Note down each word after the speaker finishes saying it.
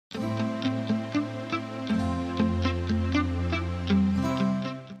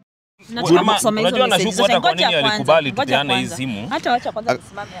Unajua nashuku hata kwa nini alikubali tupeane hii simu. Hata acha kwanza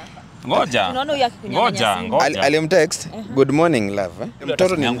tusimame hapa. Ngoja. Unaona huyu akinyang'anya simu. Alimtext good morning love.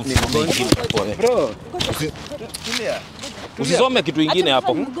 Mtoto ni bro. Usisome kitu kingine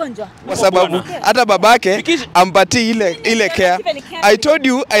hapo. Kwa sababu hata babake ampatii ile care. I told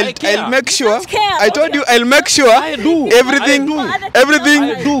you I'll make sure. I told you I'll make sure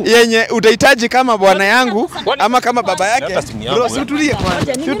everything yenye utahitaji kama bwana yangu ama kama baba yake. Bro, utulie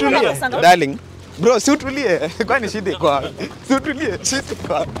kwanza. Utulie darling. Bro, utulie. Kwani shida kwa? Utulie, shida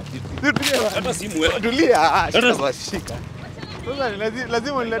kwa. Utulie. Hata simu wewe. Tulia. Shika. Sasa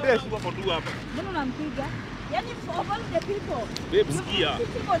lazima niletee shida hapo tu hapa. Mbona unampiga? Yani for all the people. Babe sikia.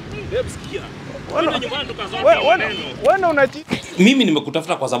 Babe sikia. Wewe unachi. Mimi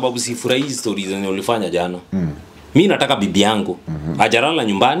nimekutafuta kwa sababu sifurahi stories zenye ulifanya jana. Mimi nataka bibi yangu ajalala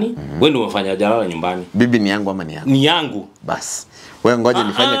nyumbani, wewe ndio umefanya ajalala nyumbani. Bibi ni yangu ama ni yangu? Ni yangu. Bas. Wewe ngoje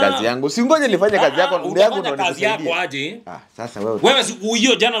nifanye kazi yangu. Si ngoje nifanye kazi yako, ndugu yangu ndio kazi yako aje? Sasa wewe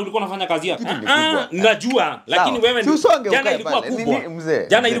hiyo jana ulikuwa unafanya kazi yako. Ninajua, lakini wewe jana ilikuwa kubwa.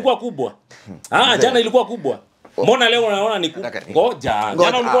 Jana ilikuwa kubwa. Jana ilikuwa kubwa. Mbona leo unaona ni ngoja.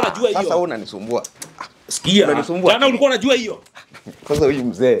 Jana ulikuwa unajua hiyo. Sasa unanisumbua. Sikia. Jana ulikuwa unajua hiyo. Kwanza huyu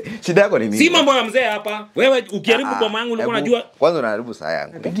mzee, shida yako ni nini? Si mambo ya mzee hapa. Wewe ukiharibu kwa mangu ulikuwa unajua. Kwanza unaharibu saa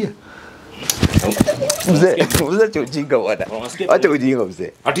yangu. Pigia. Mzee chojinga bwana. Acha ujinga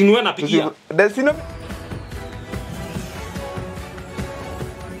mzee. Ati ni wewe napigia. Sino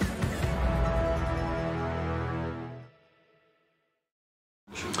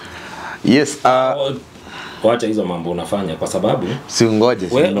Yes, Wacha hizo mambo unafanya kwa sababu si ngoje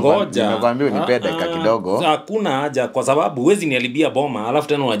nimekwambia unipe dakika kidogo. Hakuna haja kwa sababu huwezi niharibia boma alafu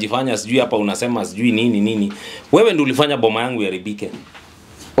tena unajifanya sijui hapa unasema sijui nini. Wewe ndio ulifanya boma yangu iharibike.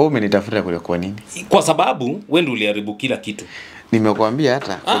 Wewe umenitafuta kule kwa nini? Kwa sababu wewe ndio uliharibu kila kitu. Nimekwambia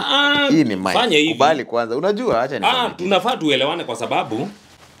hata hii ni mai. Kubali kwanza. Unajua acha nikwambie. Tunafaa tuelewane kwa sababu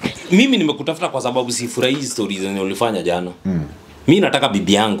mimi nimekutafuta kwa sababu sifurahi stories zenye ulifanya jana. Mimi nataka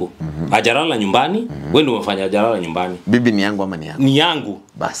bibi yangu ajalala nyumbani, wewe ndio umefanya ajalala nyumbani. Bibi ni yangu ama ni yangu? Ni yangu.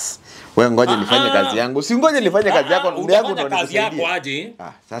 Bas. Wewe ngoje nifanye kazi yangu. Si ngoje nifanye kazi yako, ndugu yangu ndio kazi yako aje?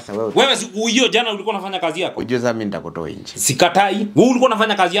 Sasa wewe hiyo jana ulikuwa unafanya kazi yako. Unajua sasa mimi nitakutoa nje. Sikatai. Wewe ulikuwa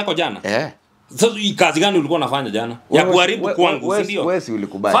unafanya kazi yako jana? Sasa hii kazi gani ulikuwa unafanya jana? Ya kuharibu kwangu, si ndio? Wewe si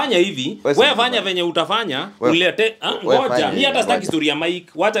ulikubali. Fanya hivi, wewe fanya venye utafanya, ulete ngoja. Mimi hata sitaki story ya mic.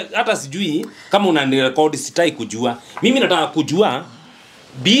 Hata sijui kama unanirecord sitaki kujua. Mimi nataka kujua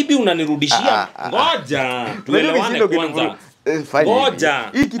bibi unanirudishia. Ngoja. Tuelewane kwanza. Ngoja.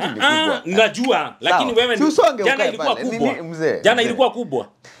 Hii kitu ni kubwa. Najua, lakini wewe jana ilikuwa kubwa. Jana ilikuwa kubwa.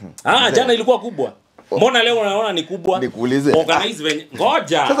 Jana ilikuwa kubwa. Mbona leo unaona ni kubwa? Nikuulize. Organize venye.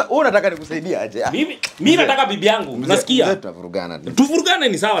 Ngoja. Sasa wewe unataka nikusaidie aje? Mimi nataka bibi yangu. Unasikia? Tuvurugane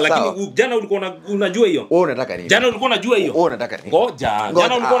ni sawa lakini jana ulikuwa unajua hiyo. Wewe unataka nini? Jana ulikuwa unajua hiyo. Wewe unataka nini? Ngoja.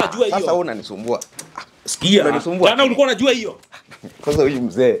 Jana ulikuwa unajua hiyo. Sasa wewe unanisumbua. Sikia. Jana ulikuwa unajua hiyo. Kwanza huyu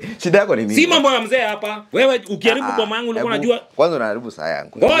mzee, shida yako ni nini? Si mambo ya mzee hapa. Wewe ukiharibu kwa mangu ulikuwa unajua. Kwanza unaharibu saa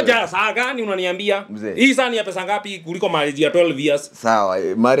yangu. Ngoja, saa gani unaniambia? Hii saa ni ya pesa ngapi kuliko marriage ya 12 years? Sawa,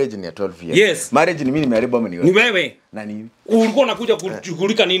 marriage ni ya 12 years. Yes. Marriage ni mimi nimeharibu ama ni wewe? Ni wewe. Na nini? Ulikuwa unakuja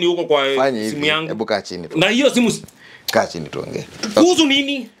kuchukulika nini huko kwa simu yangu? Hebu kaa chini tu. Na hiyo simu kaa chini tuongee. Kuhusu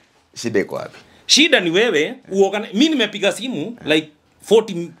nini? Shida iko wapi? Shida ni wewe, mimi nimepiga simu like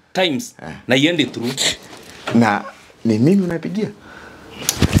 40 times na iende through. Na ni mimi unapigia?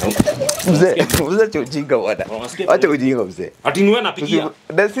 Mzee chojinga bwana. Acha ujinga mzee. Ati ni wewe napigia.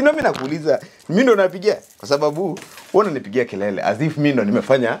 Sino mimi nakuuliza, mimi ndo napigia kwa sababu wewe unanipigia kelele as if mimi ndo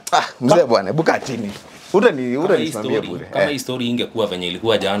nimefanya. Mzee bwana, hebu kaa chini. Utanisimamia bure. Kama hii story ingekuwa venye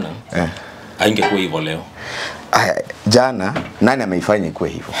ilikuwa jana, haingekuwa hivyo leo. Jana nani ameifanya ikuwe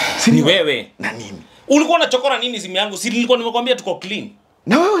hivyo? Ni wewe. Na nini? Ulikuwa unachokora nini simu yangu? Si nilikuwa nimekwambia tuko clean.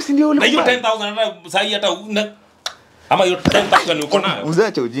 Na wewe si ndio ulikuwa? Na hiyo 10,000 hata sasa hata ama hiyo 10,000 uko nayo. Mzee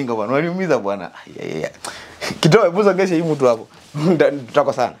acha ujinga bwana. Unaniumiza bwana. Kidogo hebu songesha hii mtu hapo.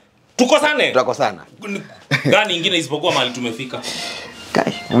 Tutako sana. Tutako sana. Gani nyingine isipokuwa mahali tumefika?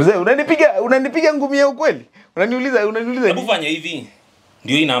 Kai, mzee unanipiga ngumi ya ukweli. Unaniuliza. Hebu fanya hivi.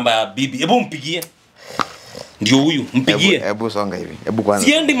 Ndio hii namba ya bibi. Hebu mpigie. Ndio huyu, mpigie. Hebu songa hivi. Hebu kwanza.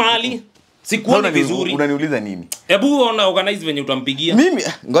 Siendi mahali. Sikuoni vizuri. Unaniuliza nini? Hebu organize venye utampigia. Mimi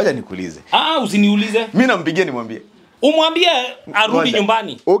ngoja nikuulize. Usiniulize. Mimi nampigia nimwambie. Umwambie arudi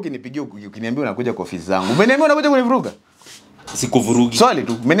nyumbani. Ukinipigia ukiniambia unakuja kwa ofisi zangu. Umeniambia unakuja kunivuruga? Sikuvurugi. Swali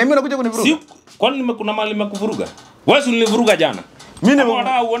tu. Umeniambia unakuja kunivuruga? Kwani kuna mahali nimekuvuruga? Wewe ulinivuruga jana. Mimi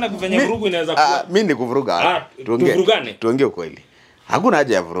nataka uone venye vurugu inaweza kuwa. Mimi nikuvuruga. Tuongee ukweli. Hakuna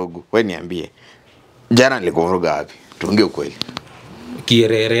haja ya vurugu. Wewe niambie. Jana nilikuvuruga wapi? Tuongee ukweli.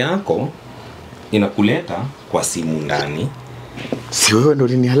 kierere yako inakuleta kwa simu ndani. Si wewe ndo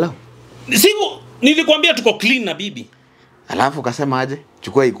ulinihalau? Siku nilikwambia tuko clean na bibi. Alafu ukasema aje?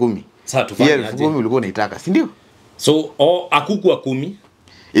 Chukua 10. Sasa tufanye aje? 10 ulikuwa unaitaka, si ndio? So akukuwa 10.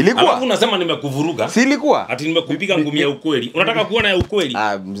 Ilikuwa. Alafu unasema nimekuvuruga. Si ilikuwa? Ati nimekupiga ngumi ya ukweli. Unataka kuona ya ukweli?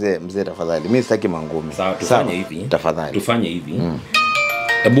 Mzee tafadhali. Mimi sitaki mangumi. Sawa, tufanye hivi. Tafadhali. Tufanye hivi.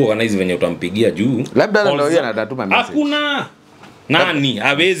 Hebu organize venye utampigia juu. Labda ndio yeye anatuma message. Hakuna. Nani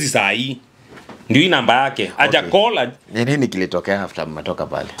hawezi saa hii. Ndio namba yake. Aja call. Ni nini kilitokea after mmetoka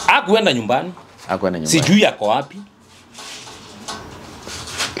pale? Hakuenda nyumbani. Hakuenda nyumbani. Sijui yako wapi.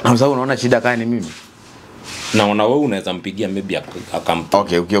 Na sababu unaona shida kani mimi? Naona wewe unaweza mpigia maybe akampa.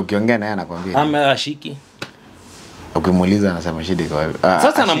 Okay, ukiongea naye anakuambia. Ameshiki. Ukimuuliza anasema shida iko wapi?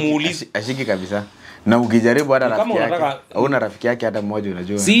 Sasa namuuliza. Ashiki kabisa. Na ukijaribu hata rafiki yake. Hauna rafiki yake hata mmoja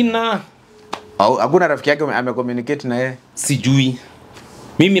unajua. Sina. Hakuna rafiki yake amecommunicate na yeye? Sijui.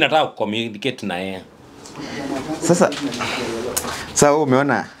 Mimi nataka kucommunicate na yeye. Sasa wewe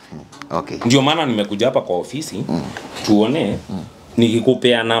umeona? Okay. Ndio maana nimekuja hapa kwa ofisi tuone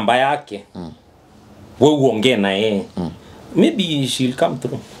nikikupea namba yake. Wewe uongee na yeye. Maybe she'll come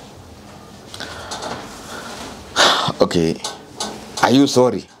through. Okay. Are you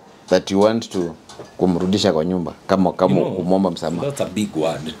sorry that you want to kumrudisha kwa nyumba kama kumomba msamaha? That's a big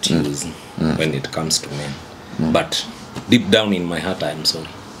word to use when it comes to men. But deep down in my heart I am sorry.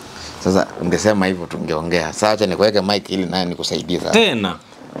 Sasa ungesema hivyo tungeongea. Sasa acha nikuweke mic ili naye nikusaidie sasa. Tena.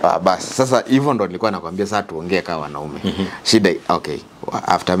 Basi sasa hivyo ndo nilikuwa nakwambia sasa tuongee kama wanaume. Shida okay.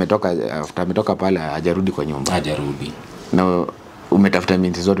 After ametoka pale hajarudi kwa nyumba. Hajarudi. Na umetafuta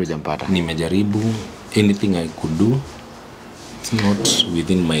minti zote hujampata? Nimejaribu anything I could do. It's not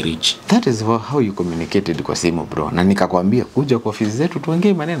within my reach. That is how you communicated kwa simu bro. Na nikakwambia kuja kwa ofisi zetu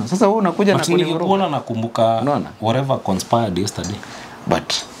tuongee maneno. Sasa wewe unakuja na kunivuruga. Nakumbuka whatever conspired yesterday.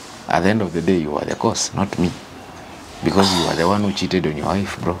 But at the end of the day you are the cause, not me. Because you are the one who cheated on your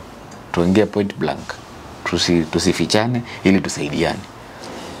wife, bro. Tuongee point blank. Tusifichane ili tusaidiane.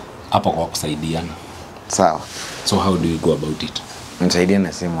 Hapo kwa kusaidiana. Sawa. So how do you go about it? Nisaidiane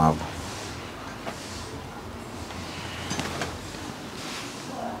na simu hapo.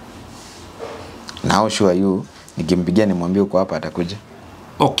 Now sure you nikimpigia nimwambie uko hapa atakuja.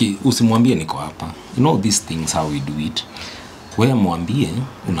 Okay, usimwambie niko hapa. You know these things how we do it. Wewe mwambie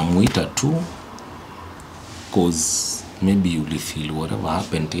unamuita tu cause maybe you will feel whatever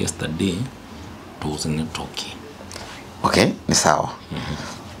happened yesterday wasn't okay. Okay, ni sawa.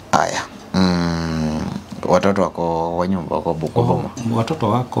 Haya. Watoto wako wa nyumba wako Boma. Watoto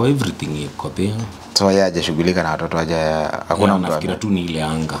wako everything iko there. So yeye hajashughulika na watoto hakuna mtu. Nafikiri tu ni ile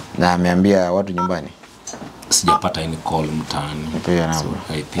anga. Na ameambia watu nyumbani. Sijapata any call mtaani. So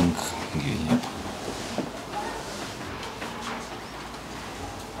I think ndio.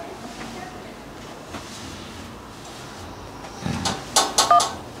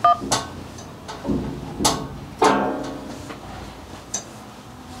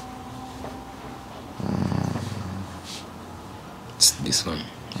 This one.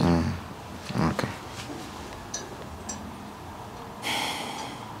 Okay.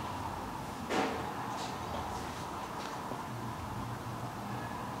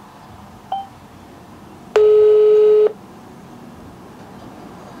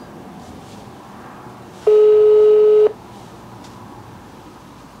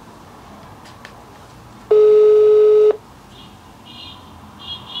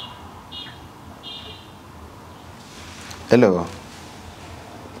 Hello.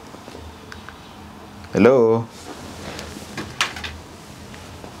 Hello.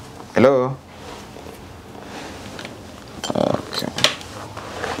 Hello. Okay.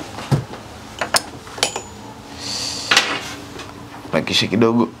 Nakisha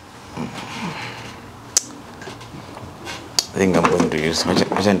kidogo. I think I'm going to use.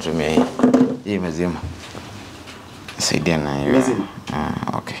 Acha nitumie hii mazima. Saidia na hiyo.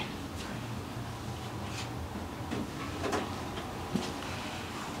 Okay.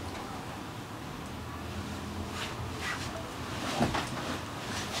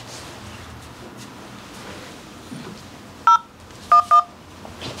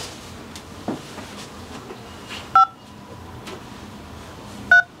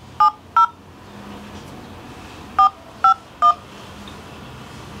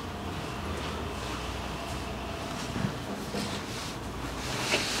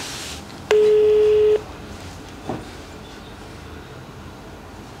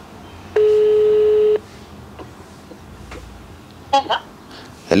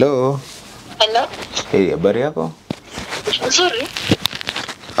 Hello. Hello. Hey, habari yako? Nzuri.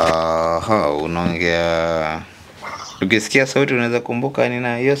 Unaongea Ukisikia sauti unaweza kumbuka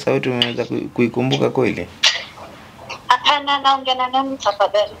na hiyo sauti unaweza kuikumbuka kweli? Hapana, naongea na nani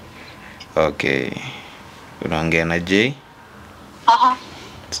tafadhali? Okay. Unaongea na Jay? Aha.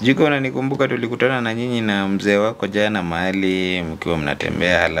 Sijui kama unanikumbuka, tulikutana na nyinyi na mzee wako jana mahali mkiwa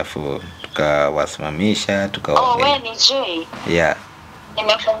mnatembea, alafu tukawasimamisha tukaongea. Oh, wewe ni Jay? Yeah.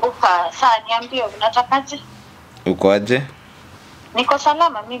 Nimekumbuka. Sasa niambie unatakaje? Uko aje? Niko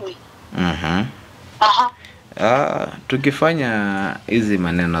salama mimi. Aha. Tukifanya hizi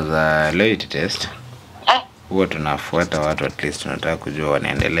maneno za loyalty test, huwa tunafuata watu, at least tunataka kujua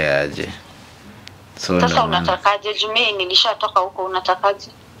wanaendelea aje. So sasa unatakaje? Jumii nilishatoka huko, unatakaje?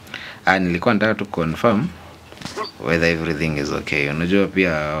 Nilikuwa nataka tu confirm whether everything is okay. Unajua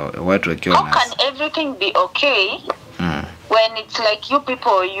pia watu wakiwa how can everything be okay when it's like you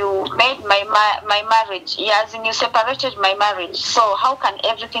people, you made my marriage, as in you separated my marriage, so how can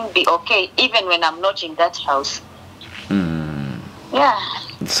everything be okay even when I'm not in that house? Yeah.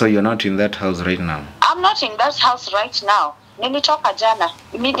 So you're not in that house right now? I'm not in that house right now. Nilitoka jana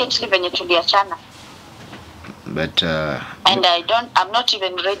immediately venye tuliachana. But and I'm not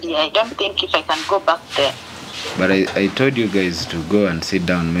even ready. I don't think if I can go back there. But I told you guys to go and sit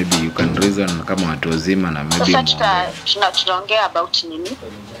down. Maybe you can reason kama watu wazima na maybe tunaongea about nini?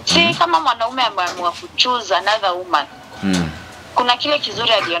 Si kama mwanaume ameamua kuchoose another woman. Kuna kile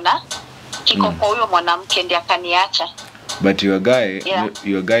kizuri aliona kiko kwa huyo mwanamke ndiye akaniacha. But your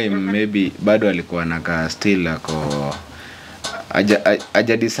guy maybe bado alikuwa anakaa still ako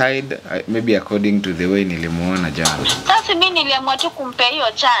aja decide, maybe according to the way nilimuona jana. Sasa mimi niliamua tu kumpe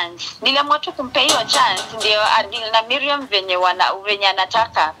hiyo chance. Ndio Adil na Miriam venye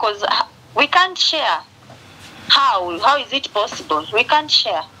anataka, cause we can't share. How is it possible? We can't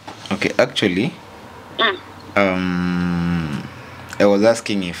share. Okay, actually I was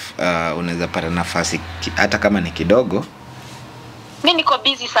asking if unaweza pata nafasi hata kama ni kidogo. Mimi niko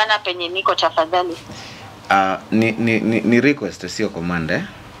busy sana penye niko, tafadhali. Ni request sio command eh?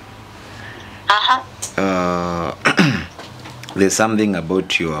 There's something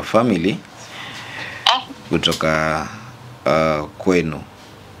about your family kutoka kwenu.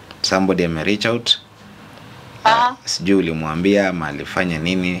 Somebody may reach out. Sijui ulimwambia ama alifanya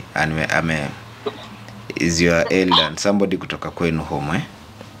nini, is your elder and somebody kutoka kwenu home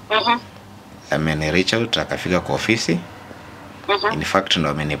ame reach out, akafika kwa ofisi. In fact ndo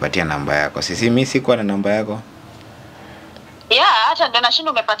amenipatia namba yako. Mimi sikuwa na namba yako. Yeah, hata ndo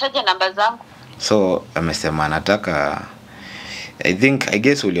nashinda umepataje namba zangu. So amesema anataka, I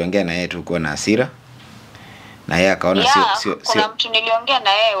guess uliongea na yeye tu kwa na hasira. Na yeye akaona sio kuna mtu niliongea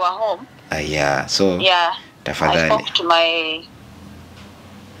na yeye wa home. Yeah, so tafadhali. I spoke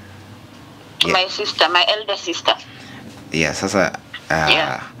to my sister, my elder sister. Yeah, sasa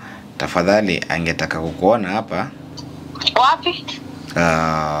tafadhali angetaka kukuona hapa. Wapi?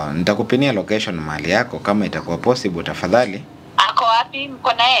 Nitakupinia location mahali yako kama itakuwa possible, tafadhali. Ako wapi?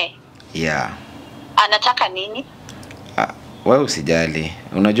 Mko na yeye? Yeah. Anataka nini? Wewe usijali.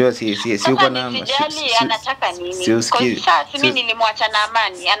 Unajua si uko na usijali anataka nini? Sasa mimi nilimwacha na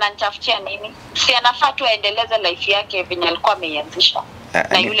amani, ananitafutia nini? Si anafaa tu aendeleze life yake venye alikuwa ameianzisha.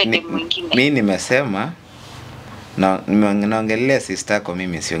 Na yule dem mwingine. Mimi nimesema naongelea sister yako,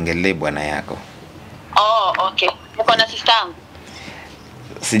 mimi siongelee bwana yako. Oh, okay. Uko na sister yangu?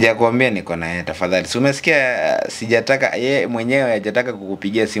 Sijakwambia niko na yeye, tafadhali. Si umesikia sijataka yeye mwenyewe hajataka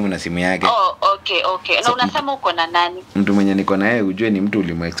kukupigia simu na simu yake. Oh, okay. Na unasema uko na nani? Mtu mwenye niko na yeye ujue ni mtu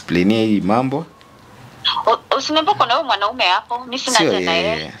ulimexplainia hii mambo. Usiniambie kuna wewe mwanaume hapo, mimi sina tena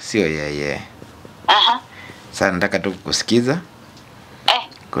yeye. Sio yeye. Sasa nataka tu kukusikiza.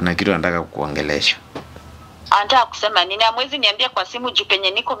 Kuna kitu nataka kukuongelesha. Anataka kusema nini? Hamwezi niambia kwa simu juu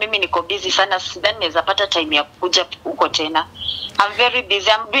penye niko mimi niko busy sana, sidhani naweza pata time ya kuja huko tena. I'm very busy.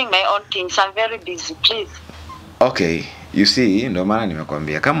 I'm doing my own things. I'm very busy. Please. Okay, you see, ndo maana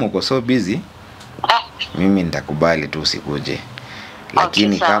nimekwambia kama uko so busy, mimi nitakubali tu usikuje.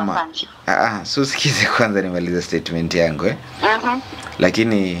 Lakini okay, kama so sikize kwanza nimalize statement yangu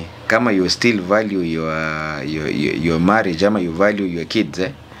Lakini kama you still value your marriage ama you value your kids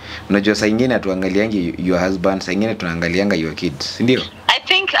unajua saa nyingine tuangaliangi your husband, saa nyingine tunaangalianga your kids, ndio? I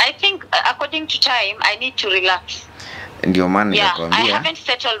think according to time I need to relax. Ndio maana nikakwambia I haven't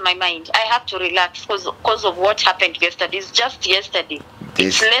settled my mind. I have to relax because of what happened yesterday. It's just yesterday.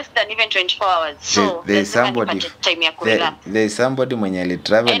 It's less than even 24 hours. So there's somebody mwenye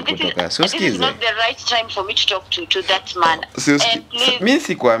alitravel kutoka. So this is not the right time for me to talk to that man. Mimi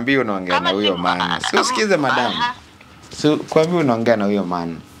sikwambii unaongea na huyo man. So sikize madam. So kwambii unaongea na huyo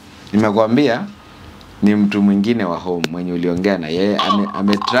man. Nimekwambia ni mtu mwingine wa home mwenye uliongea na yeye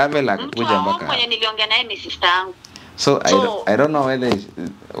ametravel akakuja mpaka. Mwenye niliongea naye ni sister yangu. So I don't know whether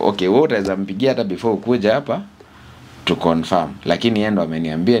okay, wewe utaweza mpigia hata before ukuja hapa to confirm, lakini yeye ndo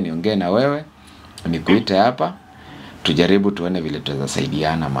ameniambia niongee na wewe nikuite hapa tujaribu tuone vile tutaweza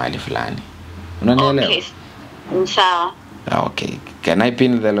saidiana mahali fulani. Unanielewa? Okay. Sawa. Okay. Can I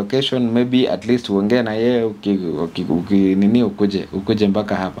pin the location, maybe at least uongee na yeye nini ukuje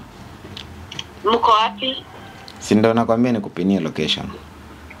mpaka hapa? Mko wapi? Si ndo nakwambia nikupinie location.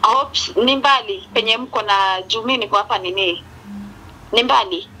 Oops, ni mbali. Penye mko na Jumi niko hapa nini? Ni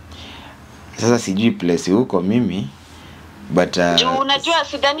mbali. Sasa sijui place huko mimi, but unajua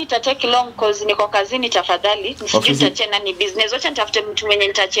sidani ita take long cause niko kazini tafadhali. Nisijui nitachana ni business. Wacha nitafute mtu mwenye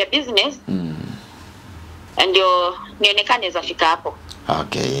nitachia business. Ndio nionekane zafika hapo.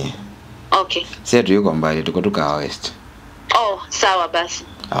 Okay. Okay. Sasa yuko mbali, tuko tuka west. Oh, sawa basi.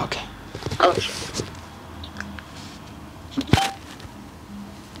 Okay. Okay.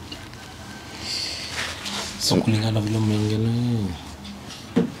 So kulingana vile mwingine.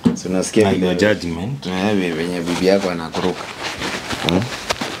 So nasikia vile judgment. Venye bibi yako anakuruka.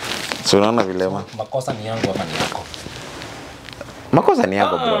 So unaona vile makosa ni yangu ama ni yako? Makosa ni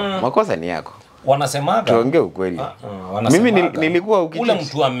yako bro. Makosa ni yako. Wanasemaga tuongee ukweli. Mimi nilikuwa ule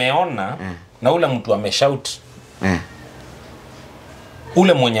mtu ameona na ule mtu ameshout.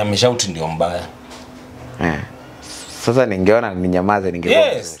 Ule mwenye ameshout ndio mbaya. Sasa ningeona ninyamaze ningekuwa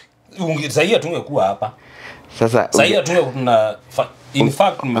vizuri. Yes. Sasa tungekuwa hapa. Sasa tuna in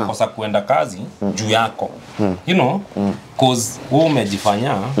fact nimekosa kuenda kazi juu yako. You know, cause wewe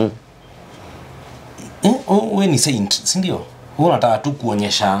umejifanya wewe ni saint, si ndio? Wewe unataka tu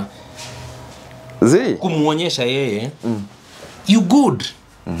kuonyesha kumuonyesha yeye you good.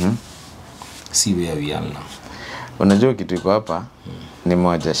 See where we are now. Unajua kitu iko hapa ni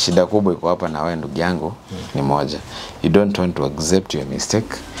moja, shida kubwa iko hapa na wewe ndugu yangu ni moja. You don't want to accept your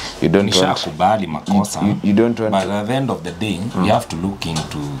mistake. You don't want to kubali makosa. You don't want but at the end of the day we have to look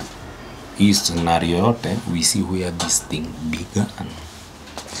into this scenario yote. We see where this thing bigger and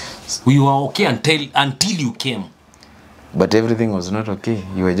we were okay until you came. But everything was not okay.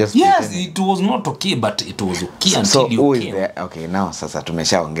 You were just pretending. It was not okay, but it was okay until you came. There? Okay, now sasa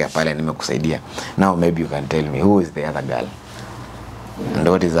tumeshaongea pale nimekusaidia. Now maybe you can tell me who is the other girl? And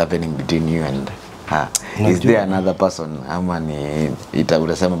what is happening between you and her? Is there another person ama ni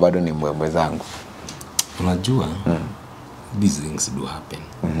utasema bado ni mbwembwe zangu? Unajua these things do happen.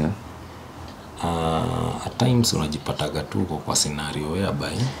 At times unajipataga tu kwa scenario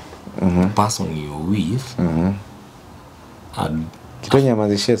whereby person you with kitonya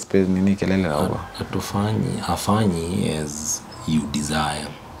mazishia space nini kelele na huko afanyi as you desire.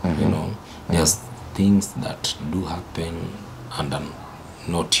 You know, there's things that do happen and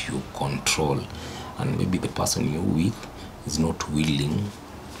not you control, and maybe the person you with is not willing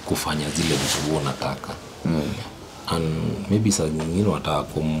kufanya zile vitu unataka. And maybe saa nyingine unataka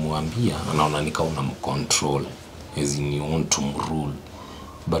kumwambia anaona nika unamcontrol as in you want to rule,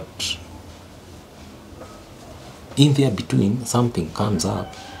 but in there between something comes up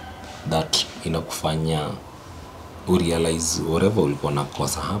that inakufanya urealize whatever ulikuwa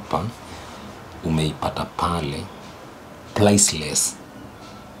nakosa hapa umeipata pale priceless.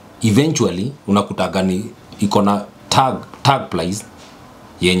 Eventually unakutaga ni iko na tag price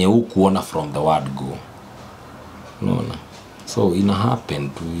yenye hukuona from the word go. Unaona? So ina happen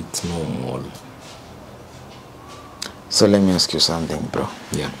to it's normal. So let me ask you something, bro.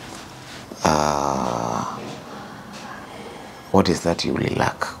 Yeah. What is that you really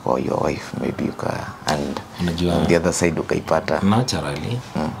lack for your wife? Maybe you can, and on the other side ukaipata naturally.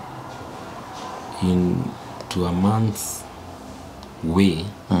 To a man's way,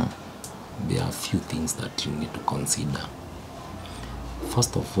 there are a few things that you need to consider.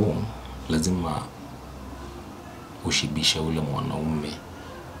 First of all, lazima ushibishe ule mwanaume,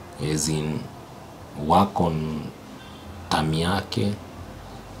 as in work on time yake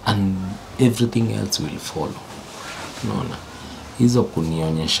and everything else will follow. Unaona? Hizo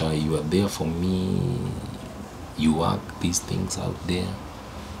kunionyesha you are there for me, you work these things out there,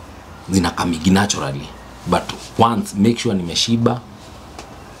 zinakamigi naturally. But once make sure nimeshiba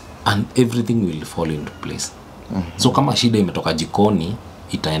and everything will fall into place. So kama shida imetoka jikoni,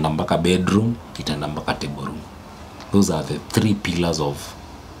 itaenda mpaka bedroom, itaenda mpaka table room. Those are the 3 pillars of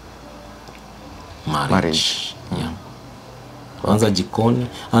marriage. Yeah. Kwanza jikoni,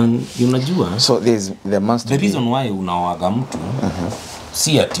 and unajua so there must the reason why unawaga mtu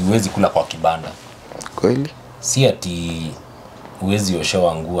si ati uwezi kula kwa kibanda. Kweli? Si ati uwezi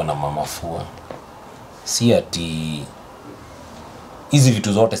oshewa nguo na mamafua. Si ati hizi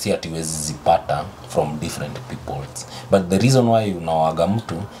vitu zote si ati uwezi zipata from different peoples. But the reason why unawaga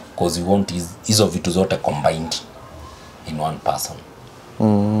mtu cause you want hizo vitu zote combined. in one person.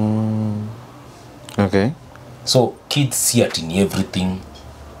 Okay. So kids see it in everything.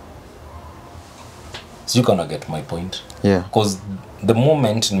 So you gonna get my point? Yeah. Because the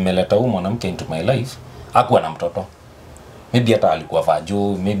moment nimeleta huyu mwanamke into my life, hakuwa na mtoto. Maybe hata alikuwa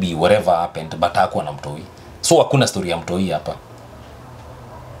vajo, maybe whatever happened, but hakuwa na mtoi. So hakuna story ya mtoi hapa.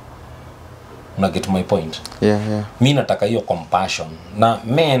 Una get my point? Yeah. Mimi nataka hiyo compassion. Na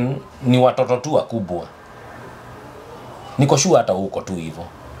men ni watoto tu wakubwa. Niko sure hata uko tu hivyo.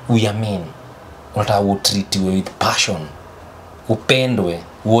 We are men. Unataka treat with passion. Upendwe,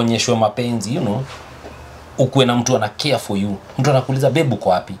 uonyeshwe mapenzi, you know. Ukuwe na mtu ana care for you. Mtu anakuuliza babe uko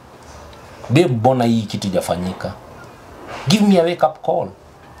wapi? Babe bona hii kitu hajafanyika. Give me a wake up call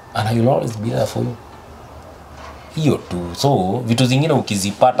and I will always be there for you. Hiyo tu. So vitu zingine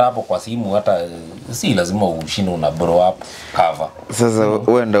ukizipata hapo kwa simu hata si lazima ushinde una blow up cover. Sasa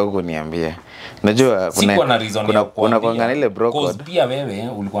wewe ndio uko niambie. Najua kuna kuangana ile bro code. Cause pia wewe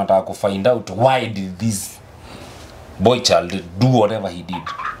ulikuwa unataka ku find out why did this boy child do whatever he did.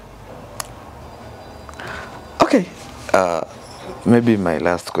 Okay. Maybe my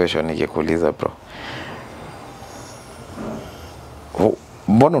last question nikikuuliza bro.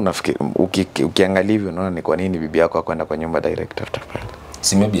 Mbona unafikiri ukiangalia hivyo unaona ni kwa nini bibi yako akwenda kwa nyumba direct after pale?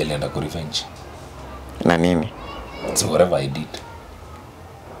 Si maybe alienda ku revenge. Na nini? So whatever I did.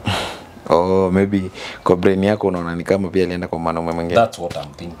 Maybe kwa brain yako unaona ni kama pia alienda kwa mwanaume mwingine. That's what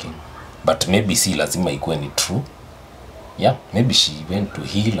I'm thinking. But maybe si lazima ikuwe ni true. Yeah, maybe she went to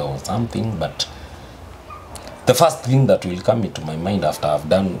heal or something, but the first thing that will come into my mind after I've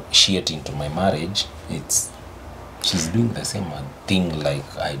done shit into my marriage, it's she's doing the same thing like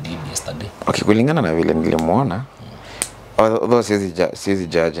I did yesterday. Okay, kulingana na vile nilimuona, although siwezi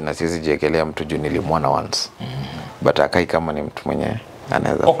judge na siwezi jekelea mtu juu nilimuona once. But akai kama ni mtu mwenye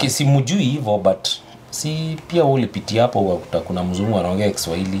anaweza. Okay, si mjui hivyo but si pia ulipitia hapo kuna mzungu anaongea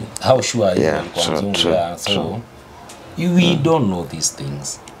Kiswahili. How sure is alikuwa mzungu? So we don't know these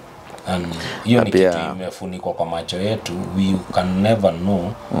things. And hiyo ni kitu imefunikwa kwa macho yetu. We can never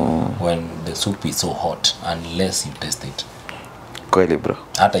know when the soup is so hot unless you taste it. Kweli bro.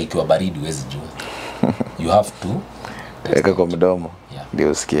 Hata ikiwa baridi huwezi jua. You have to eka kwa mdomo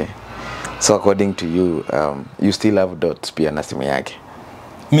ndio usikie. So according to you, you still have doubts pia na simu yake?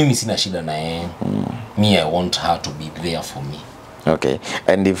 Mimi sina shida na yeye. Me, I want her to be there for me. Okay.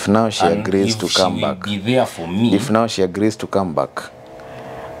 And if now she agrees to come back, be there for me. If now she agrees to come back,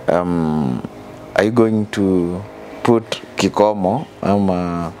 are you going to put kikomo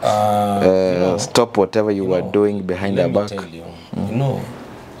stop whatever you were doing behind her back? Tell you, you know,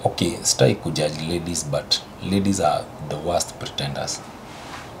 okay, stay kujudge ladies, but ladies are the worst pretenders.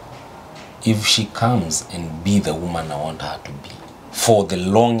 If she comes and be the woman I want her to be, for the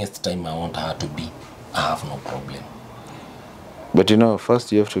longest time I want her to be, I have no problem. But you know,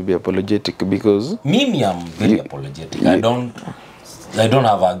 first you have to be apologetic because Mimi, I'm very apologetic. I don't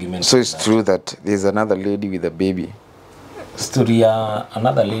have arguments. So it's true that there's another lady with a baby. Story,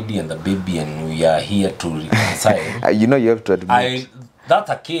 another lady and the baby, and we are here to reconcile. You know, you have to admit. That's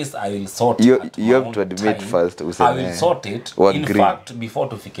a case I will sort. You have to admit time. First. I will sort it. In fact, before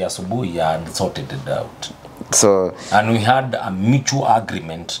tufikia asubuhi, I had sorted it out. So. And we had a mutual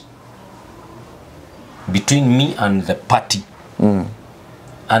agreement between me and the party.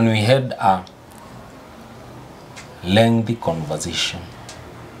 And we had a lengthy conversation.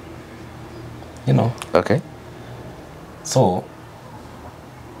 You know. Okay. So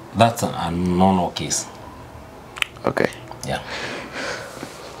that's a no case. Okay. Yeah.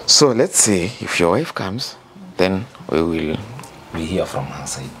 So let's see if your wife comes, then we hear from her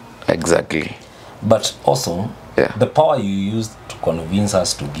side. Exactly. But also, the power you used to convince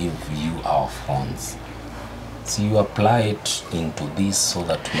us to give you our phones. So you apply it into this so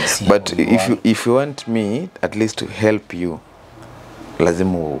that we see. But if you want me at least to help you,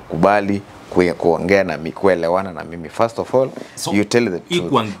 lazima ukubali kuongea na mimi, kuelewana na mimi. First of all, so you tell the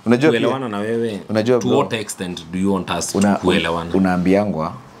truth. Unajua kuelewana na wewe. To what extent do you want us to kuelewana?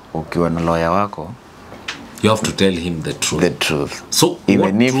 Unaambiangwa ukiwa na lawyer wako, you have to tell him the truth. The truth. So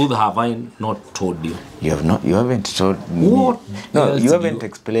even what truth have I not told you? You haven't told me. What? No, you haven't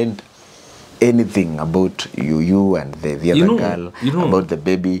explained anything about you and the other girl, about the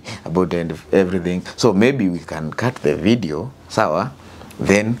baby, about everything. So maybe we can cut the video, sawa?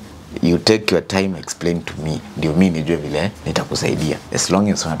 Then you take your time, explain to me. Ndio mimi nijue vile nitakusaidia. As long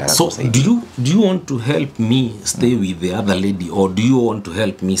as unataka kusaidia. So do you want to help me stay with the other lady, or do you want to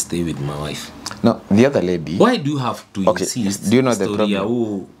help me stay with my wife? No, the other lady. Why do you have to insist? Do you know the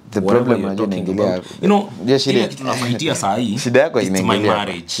problem? The problem unajua inaingilia. You know, ile kitu tunafaitia saa hii. Shida yako inaingilia.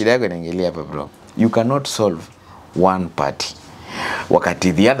 Shida yako inaingilia hapa bro. You cannot solve one party,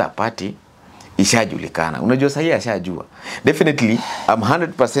 wakati the other party ishajulikana. Unajua sahi ashajua. Definitely I'm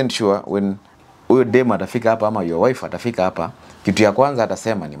 100% sure when huyo dem atafika hapa ama your wife atafika hapa, kitu ya kwanza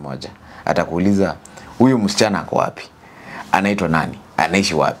atasema ni moja. Atakuuliza huyu msichana ako wapi? Anaitwa nani?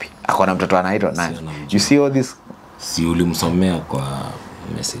 Anaishi wapi? Ako na mtoto anaitwa nani? You see all this, si ulimsomea kwa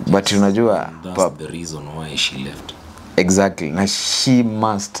message. But unajua that's the reason why she left. Exactly. Na she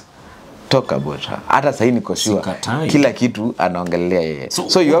must talk about her. Hata sahi niko sure kila kitu anaongelea yeye.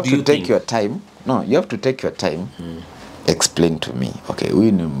 So you have to take your time. No, you have to take your time. Explain to me. Okay,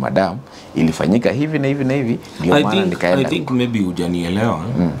 huyu ni madam, ilifanyika hivi na hivi na hivi, ndio maana nikaenda. I think maybe hujanielewa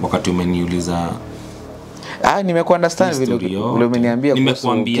wakati umeniuliza. Nimekuwa understand vile umeniambia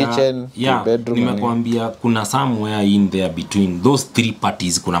kuhusu kitchen, bedroom. Nimekuambia kuna somewhere in there between those three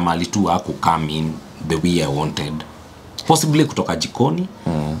parties kuna mali tu haku come in the way I wanted. Possibly kutoka jikoni,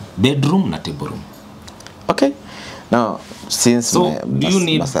 bedroom na table room. Okay. Now, since do you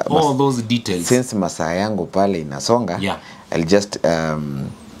need all those details? Since masaa yangu pale inasonga, I'll just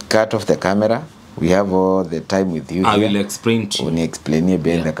cut off the camera. We have all the time with you. I will explain to you. Uni-explainie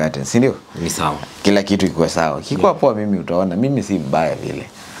behind the curtain. Si ndio? Ni sawa. Kila kitu iko sawa. Kiko poa, mimi utaona. Mimi si mbaya vile.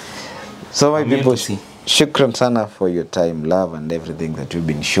 So my people, shukran sana for your time, love and everything that you've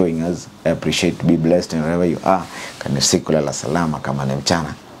been showing us. I appreciate. Be blessed wherever you are. Kana siku la salama kama ni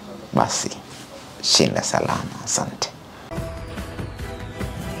mchana. Basi, shinda salama. Asante.